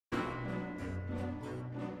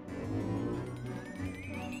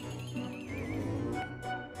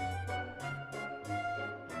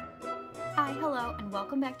Hi, hello, and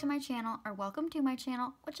welcome back to my channel, or welcome to my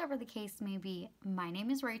channel, whichever the case may be. My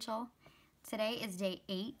name is Rachel. Today is day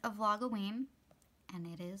 8 of Vlogoween, and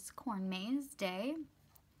it is Corn Maze Day.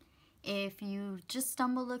 If you just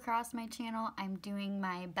stumbled across my channel, I'm doing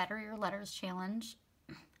my Better Your Letters challenge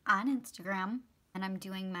on Instagram, and I'm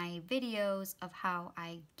doing my videos of how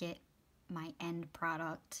I get my end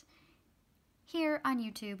product here on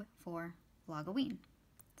YouTube for Vlogoween.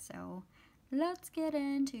 So let's get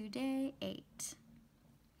into day 8.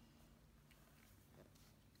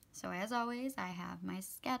 So as always, I have my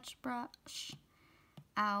sketch brush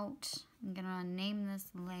out. I'm gonna name this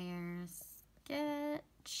layer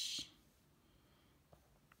Sketch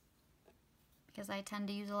because I tend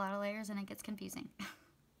to use a lot of layers and it gets confusing.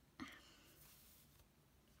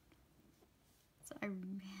 So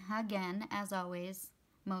again, as always,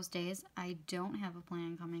 most days, I don't have a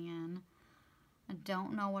plan coming in. I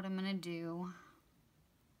don't know what I'm gonna do.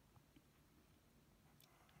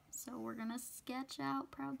 So we're gonna sketch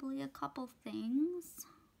out probably a couple things.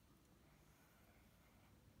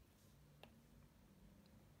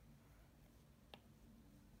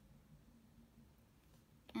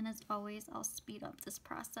 And as always, I'll speed up this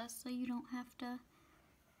process so you don't have to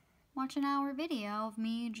watch an hour video of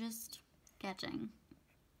me just sketching.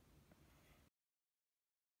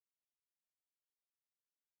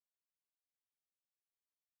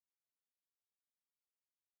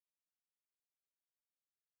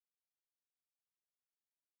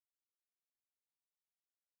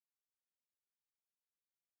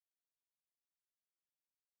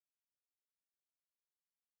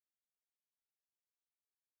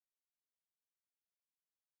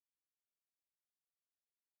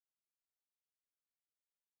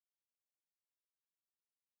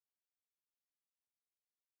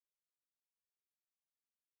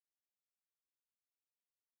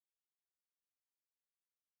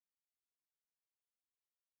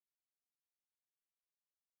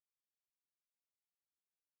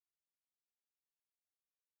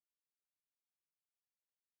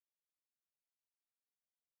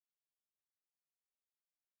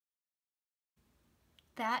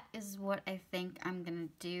 That is what I think I'm gonna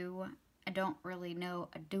do. I don't really know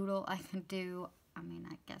a doodle I can do. I mean,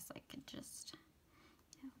 I guess I could just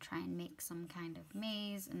try and make some kind of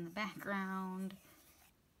maze in the background,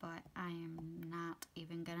 but I am not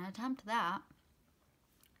even gonna attempt that.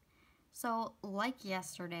 So like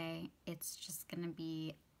yesterday, it's just gonna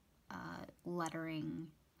be lettering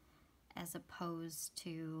as opposed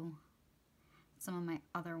to some of my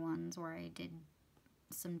other ones where I did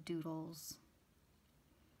some doodles.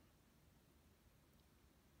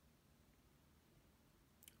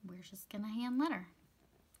 We're just gonna hand letter.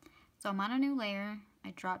 So I'm on a new layer.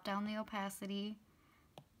 I dropped down the opacity.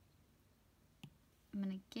 I'm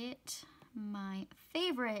gonna get my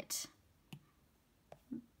favorite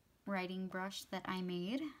writing brush that I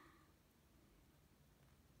made.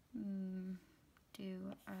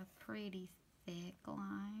 Do a pretty thick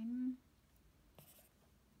line.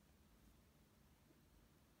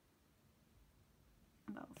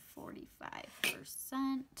 About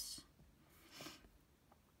 45%.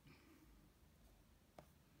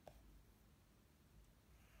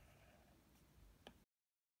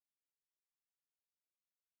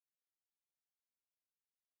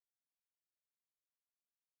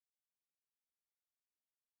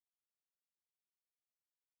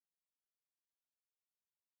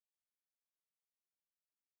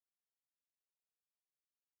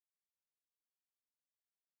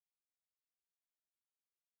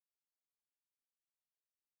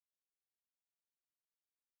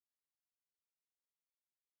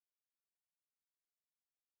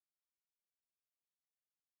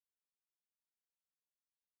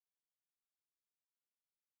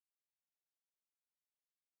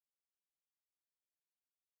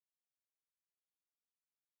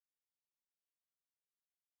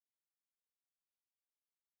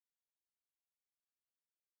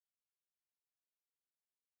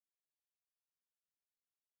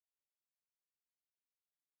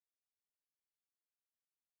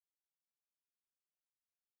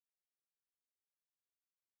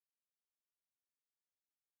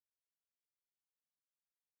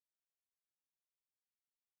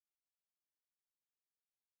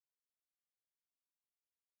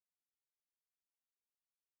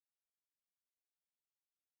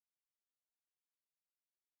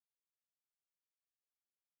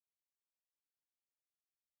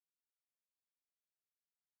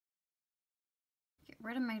 Get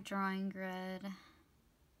rid of my drawing grid.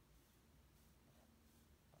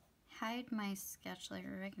 Hide my sketch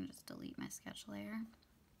layer. I can just delete my sketch layer.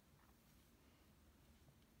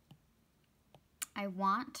 I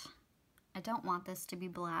want I don't want this to be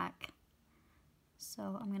black.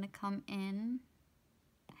 So I'm going to come in,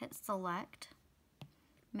 hit select,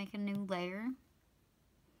 make a new layer.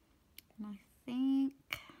 And I think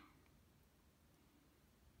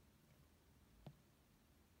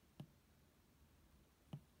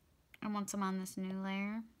and once I'm on this new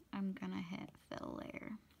layer, I'm going to hit fill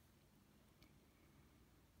layer.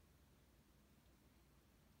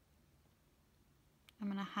 I'm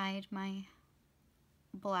going to hide my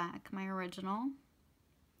black, my original.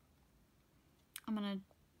 I'm going to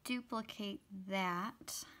duplicate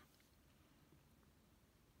that.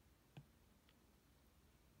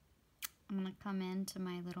 I'm going to come into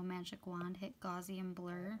my little magic wand, hit Gaussian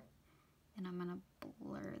blur, and I'm going to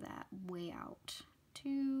blur that way out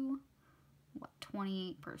to, what,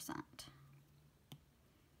 28%.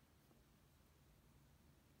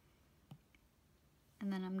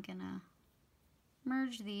 And then I'm going to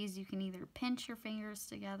merge these. You can either pinch your fingers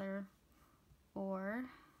together, or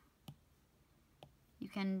you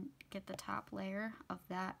can get the top layer of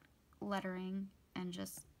that lettering and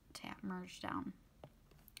just tap merge down.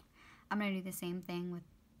 I'm going to do the same thing with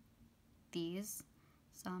these.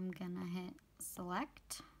 So I'm going to hit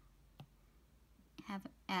select,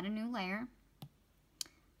 add a new layer,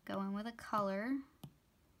 go in with a color.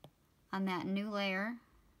 On that new layer,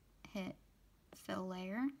 hit fill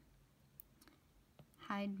layer,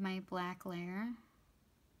 hide my black layer,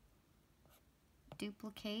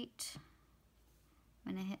 duplicate.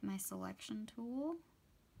 I'm going to hit my selection tool,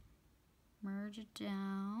 merge it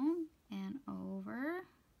down and over.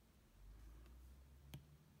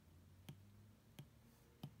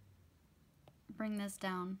 Bring this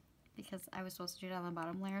down because I was supposed to do it on the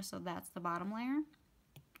bottom layer, so that's the bottom layer.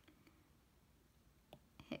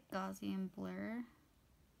 Hit Gaussian blur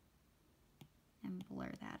and blur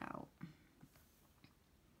that out.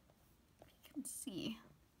 You can see.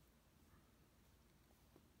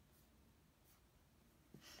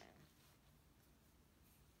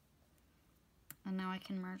 And now I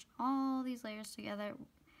can merge all these layers together.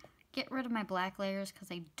 Get rid of my black layers because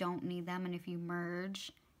I don't need them, and if you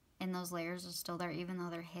merge and those layers are still there, even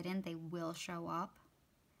though they're hidden, they will show up.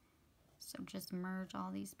 So just merge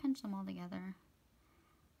all these, pinch them all together.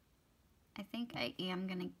 I think I am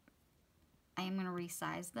gonna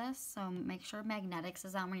resize this, so make sure magnetics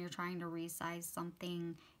is on when you're trying to resize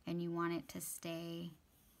something and you want it to stay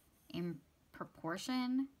in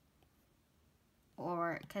proportion.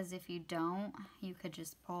 Or, because if you don't, you could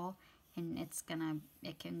just pull and it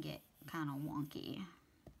can get kind of wonky.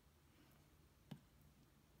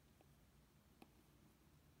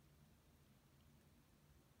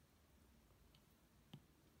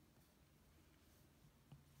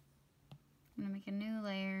 I'm gonna make a new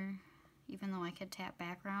layer, even though I could tap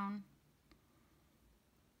background.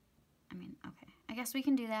 I mean, okay, I guess we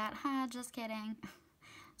can do that. Ha, just kidding.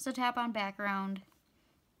 So tap on background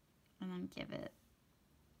and then give it.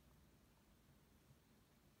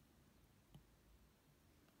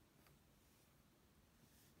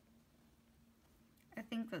 I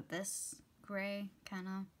think that this gray kind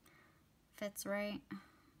of fits right.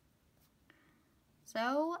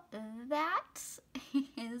 So that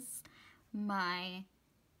is my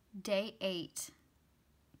day 8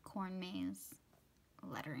 corn maze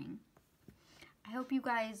lettering. I hope you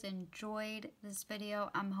guys enjoyed this video.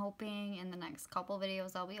 I'm hoping in the next couple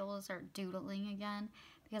videos I'll be able to start doodling again,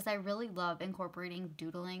 because I really love incorporating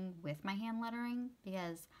doodling with my hand lettering,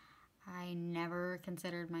 because I never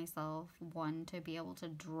considered myself one to be able to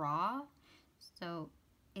draw. So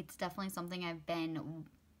it's definitely something I've been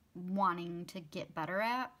wanting to get better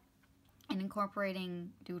at. And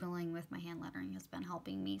incorporating doodling with my hand lettering has been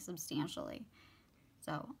helping me substantially.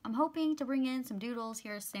 So I'm hoping to bring in some doodles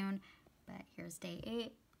here soon. But here's day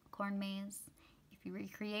 8, corn maze. If you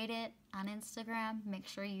recreate it on Instagram, make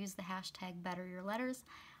sure you use the hashtag #BetterYourLetters.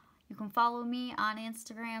 You can follow me on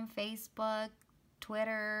Instagram, Facebook,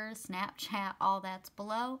 Twitter, Snapchat, all that's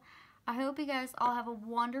below. I hope you guys all have a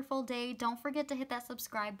wonderful day. Don't forget to hit that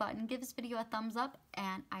subscribe button, give this video a thumbs up,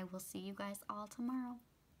 and I will see you guys all tomorrow.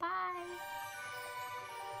 Bye!